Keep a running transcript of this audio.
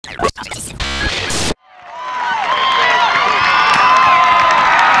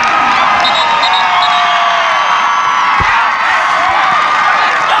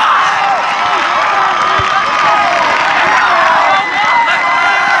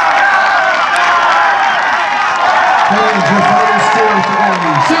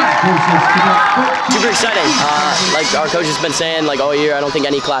Super exciting. Like our coach has been saying, like all year, I don't think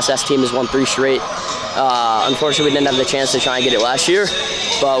any Class S team has won 3 straight. Unfortunately, we didn't have the chance to try and get it last year,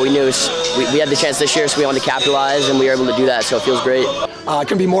 but we knew we had the chance this year, so we wanted to capitalize, and we were able to do that. So it feels great. I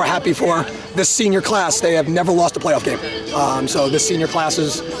couldn't be more happy for this senior class. They have never lost a playoff game. So this senior class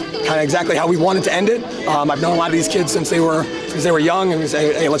is kind of exactly how we wanted to end it. I've known a lot of these kids since they were young, and we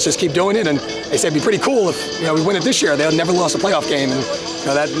say, hey, let's just keep doing it. And they said it'd be pretty cool if we win it this year. They had never lost a playoff game, and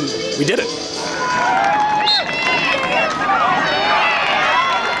that we did it.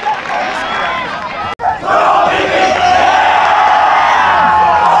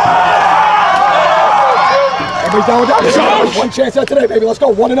 Everybody's down with that. One chance at today, baby. Let's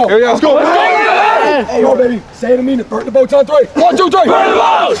go. 1-0. Here we go. Let's go. Let's go. Hey, yo, baby. Say it in a minute. Burn the boats on 3. 1, 2, 3. Burn the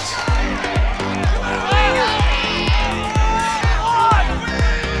boats!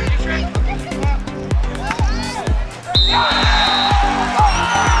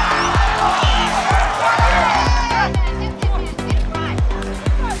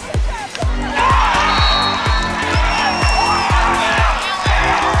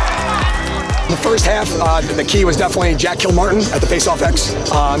 First half, the key was definitely Jack Kilmartin at the face-off X.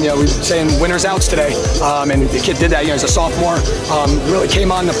 We were saying winners outs today, and the kid did that. He's a sophomore, really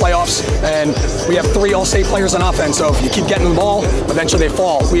came on in the playoffs, and we have 3 All-State players on offense. So if you keep getting the ball, eventually they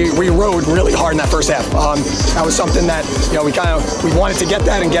fall. We rode really hard in that first half. That was something that we wanted to get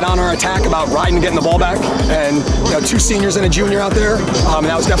that and get on our attack about riding and getting the ball back. And 2 seniors and a junior out there, and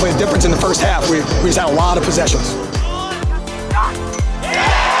that was definitely a difference in the first half. We just had a lot of possessions.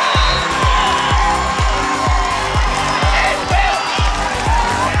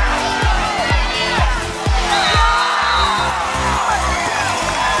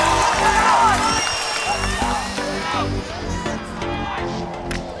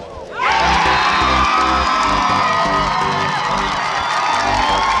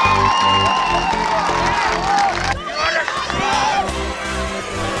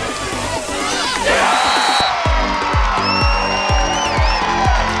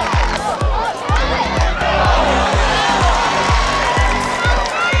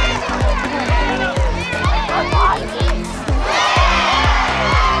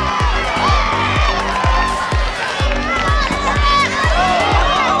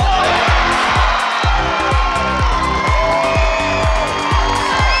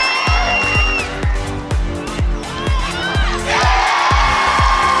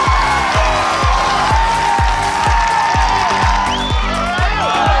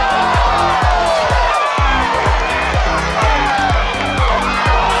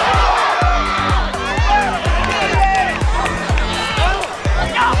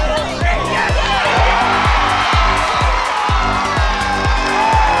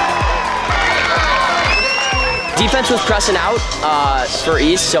 Defense was pressing out for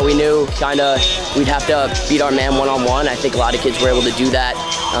East, so we knew we'd have to beat our man one-on-one. I think a lot of kids were able to do that,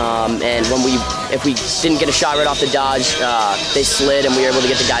 and if we didn't get a shot right off the dodge, they slid, and we were able to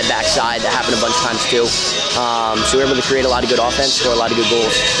get the guy backside. That happened a bunch of times too. So we were able to create a lot of good offense, score a lot of good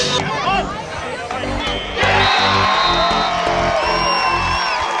goals.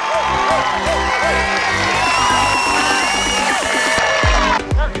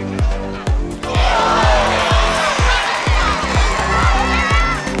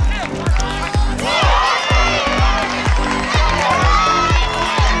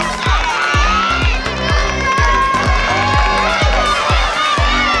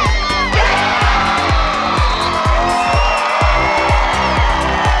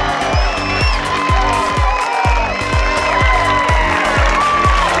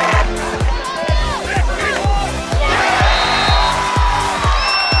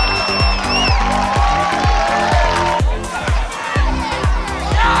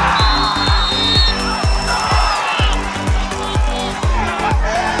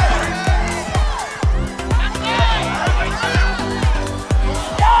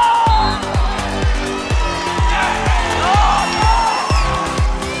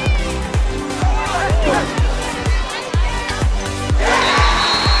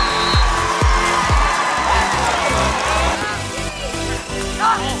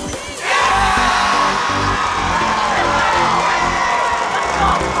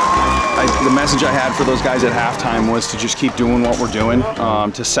 The message I had for those guys at halftime was to just keep doing what we're doing,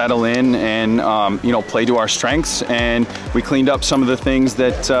 to settle in and you know, play to our strengths. And we cleaned up some of the things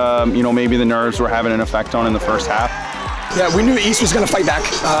that you know, maybe the nerves were having an effect on in the first half. Yeah, we knew East was going to fight back.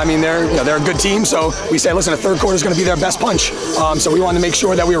 I mean, they're a good team, so we said, listen, the third quarter is going to be their best punch. So we wanted to make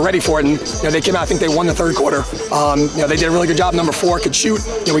sure that we were ready for it. And you know, they came out. I think they won the third quarter. You know, they did a really good job. Number 4 could shoot.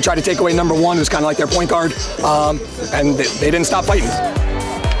 You know, we tried to take away number 1, who's kind of like their point guard, and they didn't stop fighting.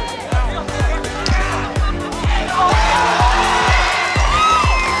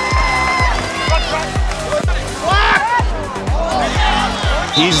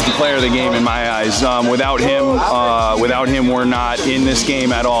 He's the player of the game in my eyes. Without him, we're not in this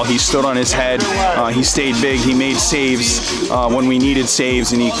game at all. He stood on his head. He stayed big. He made saves when we needed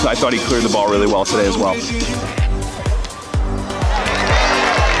saves, and I thought he cleared the ball really well today as well.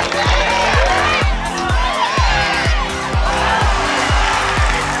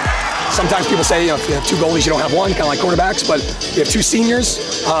 Sometimes people say, you know, if you have 2 goalies, you don't have 1, kind of like quarterbacks. But you have 2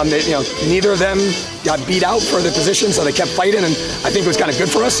 seniors. You know, neither of them got beat out for their position, so they kept fighting. And I think it was kind of good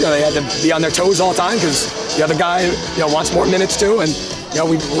for us. You know, they had to be on their toes all the time because the other guy, you know, wants more minutes too. And you know,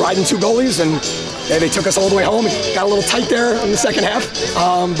 we were riding 2 goalies, and they took us all the way home. It got a little tight there in the second half,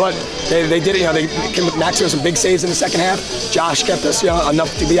 but they did it. You know, they came with Max with some big saves in the second half. Josh kept us, you know,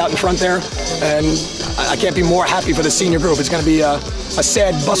 enough to be out in front there, and I can't be more happy for the senior group. It's going to be a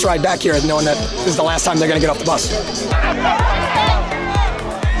sad bus ride back here, knowing that this is the last time they're going to get off the bus.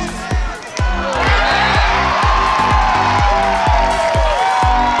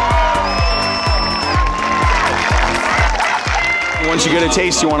 Once you get a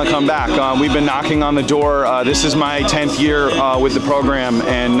taste, you want to come back. We've been knocking on the door. This is my 10th year with the program,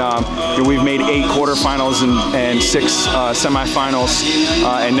 and you know, we've made 8 quarterfinals and 6 semifinals,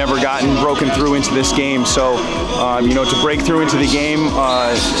 and never gotten broken through into this game. So, you know, to break through into the game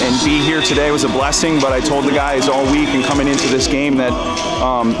and be here today was a blessing. But I told the guys all week and coming into this game that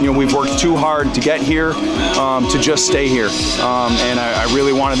you know, we've worked too hard to get here to just stay here, and I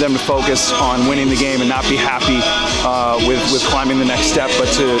really wanted them to focus on winning the game and not be happy with climbing the next step, but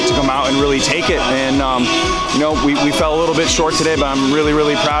to come out and really take it. And you know, we fell a little bit short today, but I'm really,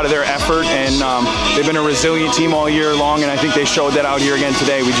 really proud of their effort. And they've been a resilient team all year long, and I think they showed that out here again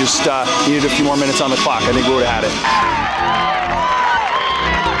today. We just needed a few more minutes on the clock. I think we would have had it.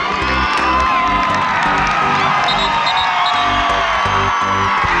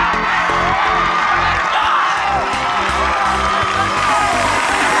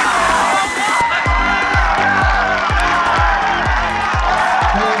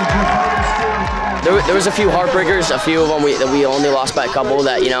 There was a few heartbreakers, a few of them that we only lost by a couple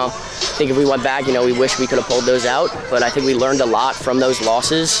that, you know, I think if we went back, you know, we wish we could have pulled those out. But I think we learned a lot from those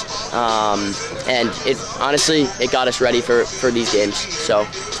losses. And it honestly, it got us ready for these games. So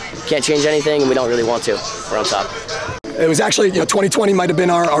can't change anything, and we don't really want to. We're on top. It was actually, you know, 2020 might have been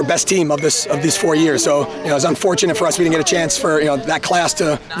our best team of these 4 years. So, you know, it was unfortunate for us we didn't get a chance for, you know, that class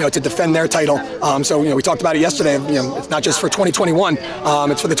to, you know, to defend their title. So, you know, we talked about it yesterday. You know, it's not just for 2021.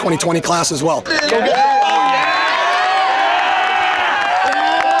 It's for the 2020 class as well.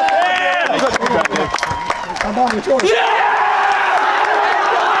 Yeah!